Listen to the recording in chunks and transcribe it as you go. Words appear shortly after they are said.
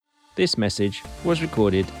This message was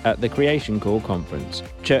recorded at the Creation Call Conference,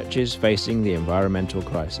 Churches Facing the Environmental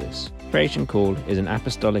Crisis. Creation Call is an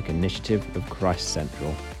apostolic initiative of Christ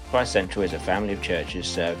Central. Christ Central is a family of churches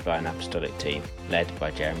served by an apostolic team led by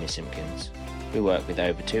Jeremy Simpkins. We work with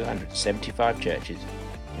over 275 churches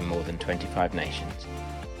in more than 25 nations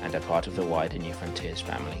and are part of the wider New Frontiers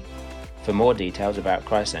family. For more details about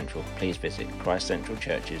Christ Central, please visit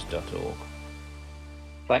christcentralchurches.org.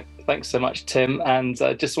 Thanks so much, Tim. And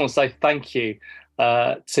I just want to say thank you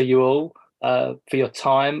to you all for your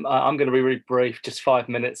time. I'm going to be really brief, just 5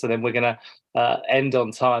 minutes, and then we're going to end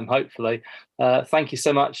on time, hopefully. Thank you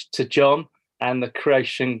so much to John and the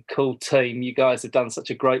Creation Call team. You guys have done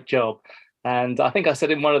such a great job. And I think I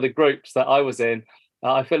said in one of the groups that I was in,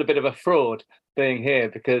 I feel a bit of a fraud being here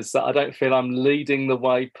because I don't feel I'm leading the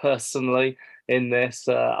way personally in this.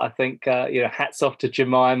 I think, hats off to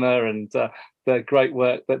Jemima and the great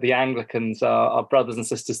work that the Anglicans, our brothers and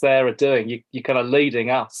sisters there, are doing. You're kind of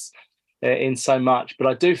leading us in so much. But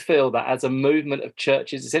I do feel that as a movement of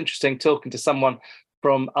churches, it's interesting talking to someone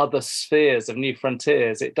from other spheres of New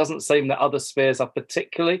Frontiers. It doesn't seem that other spheres are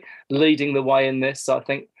particularly leading the way in this. So I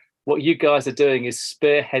think what you guys are doing is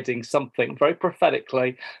spearheading something very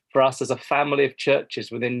prophetically for us as a family of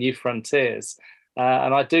churches within New Frontiers.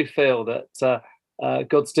 And I do feel that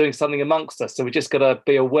God's doing something amongst us. So we just got to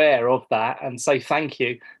be aware of that and say thank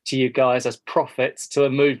you to you guys as prophets to a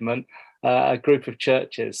movement, a group of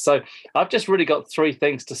churches. So I've just really got 3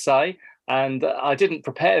 things to say. And I didn't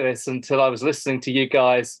prepare this until I was listening to you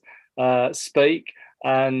guys speak.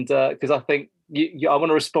 And because I think I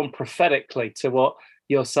want to respond prophetically to what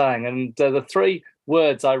you're saying. And the 3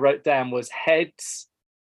 words I wrote down was heads,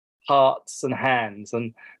 hearts, and hands.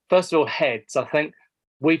 And first of all, heads. I think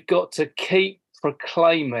we've got to keep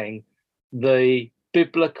proclaiming the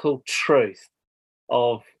biblical truth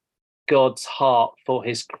of God's heart for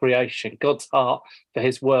his creation, God's heart for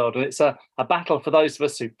his world. And it's a battle for those of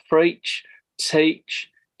us who preach, teach,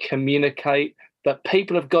 communicate, that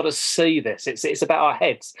people have got to see this. It's about our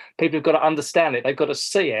heads. People have got to understand it. They've got to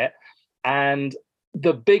see it. And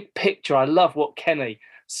the big picture, I love what Kenny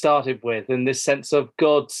started with in this sense of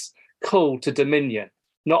God's call to dominion,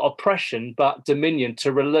 not oppression, but dominion,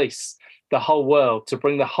 to release the whole world, to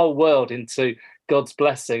bring the whole world into God's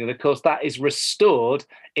blessing. And of course, that is restored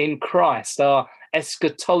in Christ. Our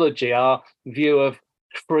eschatology, our view of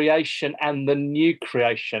creation and the new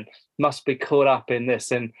creation must be caught up in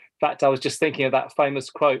this. In fact, I was just thinking of that famous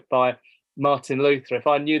quote by Martin Luther: if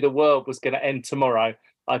I knew the world was going to end tomorrow,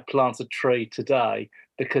 I'd plant a tree today,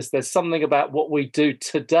 because there's something about what we do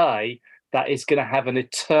today that is going to have an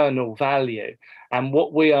eternal value. And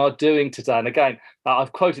what we are doing today, and again,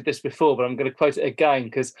 I've quoted this before, but I'm going to quote it again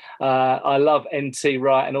because I love N.T.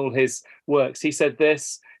 Wright and all his works. He said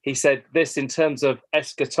this in terms of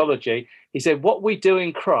eschatology. He said, what we do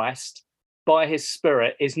in Christ by his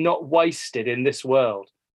Spirit is not wasted in this world.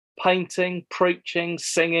 Painting, preaching,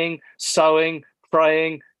 singing, sowing,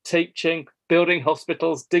 praying, teaching, building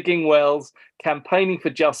hospitals, digging wells, campaigning for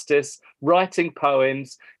justice, writing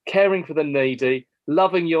poems, caring for the needy,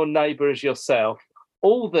 loving your neighbour as yourself,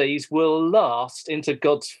 all these will last into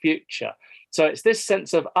God's future. So it's this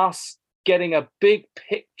sense of us getting a big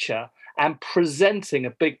picture and presenting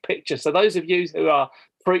a big picture. So those of you who are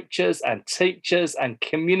preachers and teachers and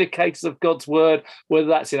communicators of God's word, whether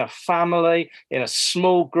that's in a family, in a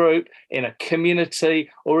small group, in a community,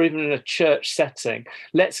 or even in a church setting,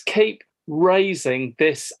 let's keep raising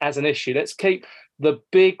this as an issue. Let's keep the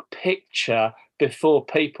big picture before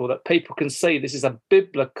people, that people can see this is a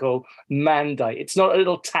biblical mandate. It's not a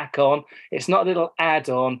little tack on, it's not a little add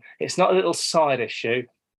on, it's not a little side issue.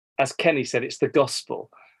 As Kenny said, it's the gospel.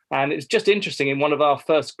 And it's just interesting, in one of our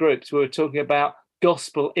first groups, we were talking about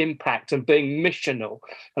gospel impact and being missional.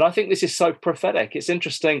 And I think this is so prophetic. It's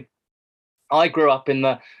interesting. I grew up in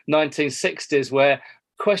the 1960s where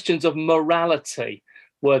questions of morality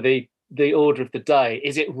were the order of the day.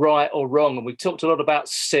 Is it right or wrong? And we talked a lot about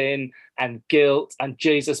sin and guilt and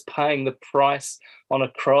Jesus paying the price on a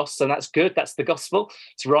cross. And that's good. That's the gospel.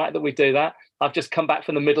 It's right that we do that. I've just come back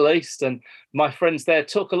from the Middle East, and my friends there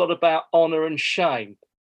talk a lot about honor and shame.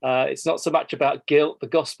 It's not so much about guilt. The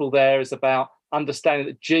gospel there is about understanding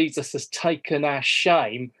that Jesus has taken our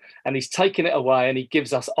shame and he's taken it away, and he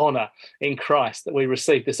gives us honor in Christ, that we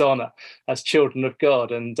receive this honor as children of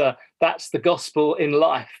God. And that's the gospel in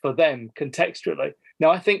life for them contextually.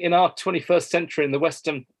 Now, I think in our 21st century in the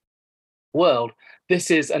Western world, this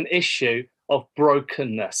is an issue of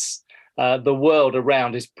brokenness. The world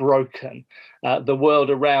around is broken. The world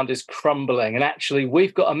around is crumbling. And actually,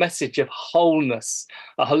 we've got a message of wholeness,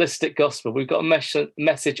 a holistic gospel. We've got a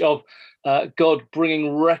message of God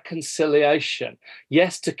bringing reconciliation,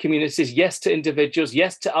 yes, to communities, yes, to individuals,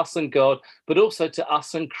 yes, to us and God, but also to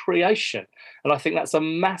us and creation. And I think that's a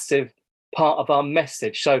massive part of our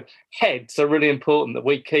message. So heads are really important, that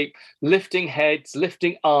we keep lifting heads,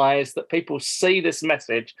 lifting eyes, that people see this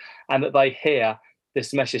message and that they hear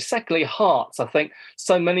this message. Secondly, hearts. I think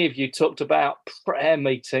so many of you talked about prayer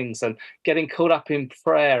meetings and getting caught up in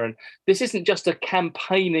prayer. And this isn't just a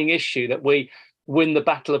campaigning issue that we win the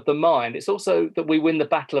battle of the mind. It's also that we win the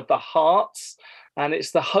battle of the hearts. And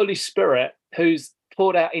it's the Holy Spirit who's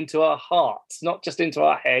poured out into our hearts, not just into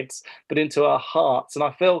our heads, but into our hearts. And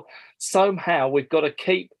I feel somehow we've got to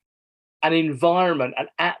keep an environment, an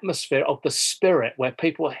atmosphere of the Spirit where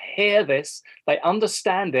people hear this, they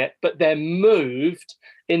understand it, but they're moved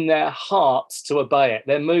in their hearts to obey it.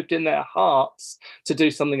 They're moved in their hearts to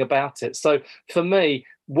do something about it. So for me,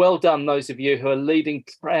 well done, those of you who are leading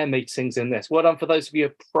prayer meetings in this. Well done for those of you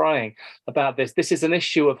who are praying about this. This is an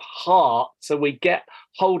issue of heart. So we get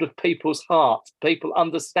hold of people's hearts. People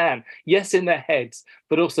understand, yes, in their heads,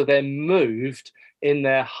 but also they're moved in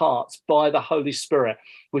their hearts by the Holy Spirit.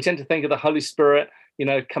 We tend to think of the Holy Spirit,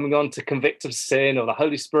 coming on to convict of sin, or the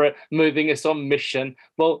Holy Spirit moving us on mission.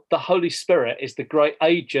 Well, the Holy Spirit is the great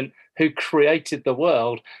agent who created the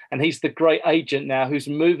world, and he's the great agent now who's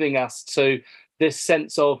moving us to this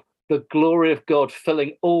sense of the glory of God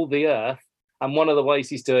filling all the earth. And one of the ways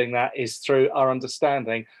he's doing that is through our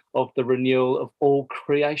understanding of the renewal of all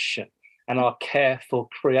creation and our care for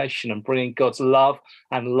creation and bringing God's love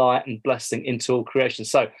and light and blessing into all creation.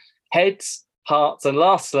 So heads, hearts, and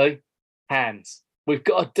lastly, hands. We've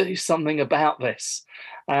got to do something about this.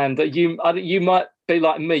 And you might be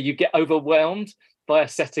like me, you get overwhelmed by a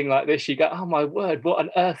setting like this. You go, oh my word, what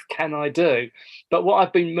on earth can I do? But what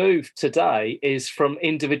I've been moved today is from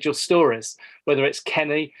individual stories, whether it's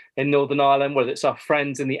Kenny in Northern Ireland, whether it's our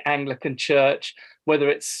friends in the Anglican Church, whether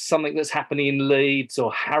it's something that's happening in Leeds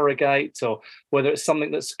or Harrogate, or whether it's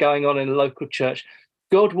something that's going on in a local church.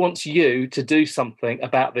 God wants you to do something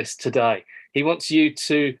about this today. He wants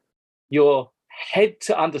your head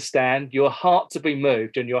to understand, your heart to be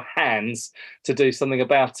moved, and your hands to do something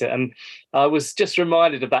about it. And I was just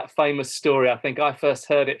reminded of that famous story. I think I first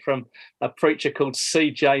heard it from a preacher called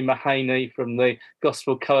C.J. Mahaney from the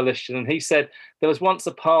Gospel Coalition. And he said there was once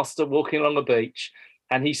a pastor walking along a beach,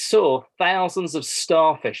 and he saw thousands of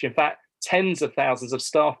starfish, in fact, tens of thousands of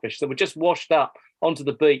starfish that were just washed up onto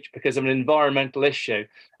the beach because of an environmental issue.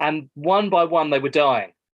 And one by one, they were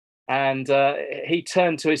dying. And he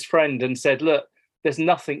turned to his friend and said, look, there's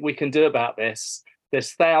nothing we can do about this.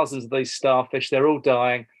 There's thousands of these starfish. They're all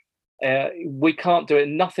dying. We can't do it.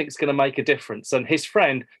 Nothing's going to make a difference. And his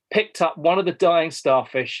friend picked up one of the dying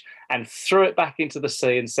starfish and threw it back into the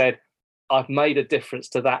sea and said, I've made a difference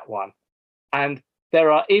to that one. And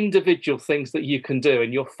there are individual things that you can do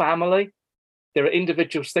in your family. There are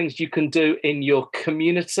individual things you can do in your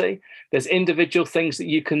community. There's individual things that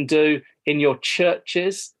you can do in your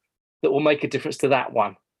churches that will make a difference to that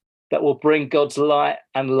one, that will bring God's light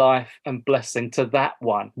and life and blessing to that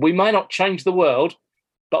one. We may not change the world,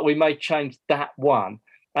 but we may change that one.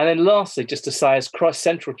 And then lastly, just to say, as Christ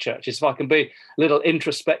Central churches, if I can be a little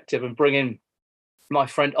introspective and bring in my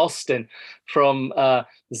friend Austin from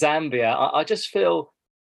Zambia, I just feel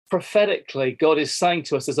prophetically God is saying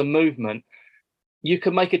to us as a movement, you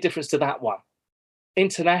can make a difference to that one.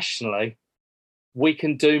 Internationally, we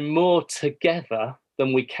can do more together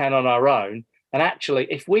than we can on our own. And actually,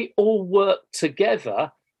 if we all work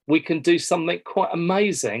together, we can do something quite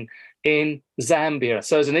amazing in Zambia.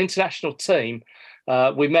 So as an international team,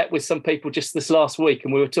 we met with some people just this last week,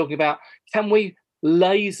 and we were talking about, can we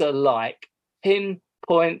laser-like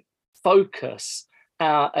pinpoint focus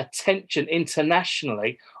our attention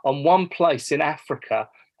internationally on one place in Africa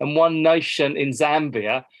and one nation in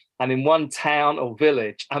Zambia and in one town or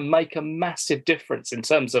village, and make a massive difference in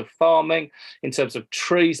terms of farming, in terms of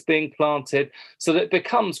trees being planted, so that it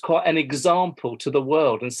becomes quite an example to the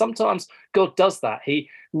world. And sometimes God does that.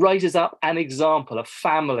 He raises up an example, a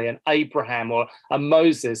family, an Abraham or a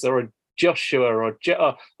Moses or a Joshua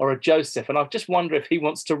or a Joseph. And I just wonder if he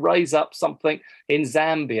wants to raise up something in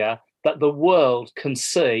Zambia that the world can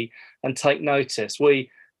see and take notice.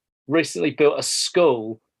 We recently built a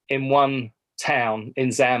school in one town in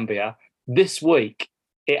Zambia. This week,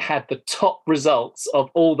 it had the top results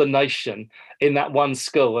of all the nation in that one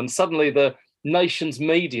school. And suddenly the nation's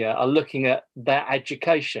media are looking at their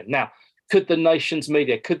education. Now, could the nation's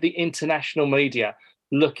media, could the international media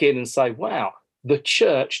look in and say, wow, the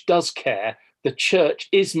church does care. The church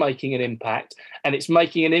is making an impact, and it's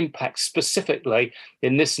making an impact specifically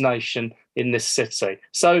in this nation, in this city.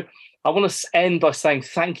 So I want to end by saying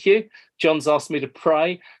thank you John's asked me to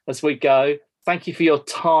pray as we go. Thank you for your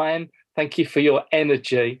time. Thank you for your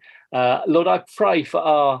energy. Lord, I pray for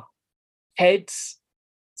our heads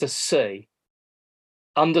to see,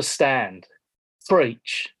 understand,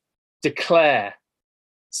 preach, declare,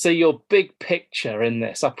 see your big picture in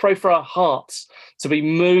this. I pray for our hearts to be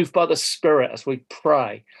moved by the Spirit as we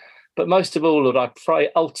pray. But most of all, Lord, I pray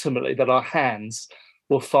ultimately that our hands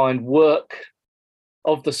will find work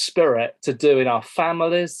of the Spirit to do in our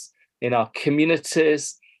families, in our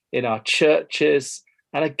communities, in our churches.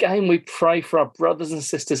 And again, we pray for our brothers and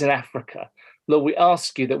sisters in Africa. Lord, we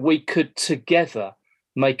ask you that we could together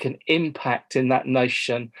make an impact in that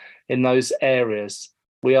nation, in those areas.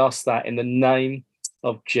 We ask that in the name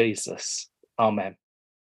of Jesus. Amen.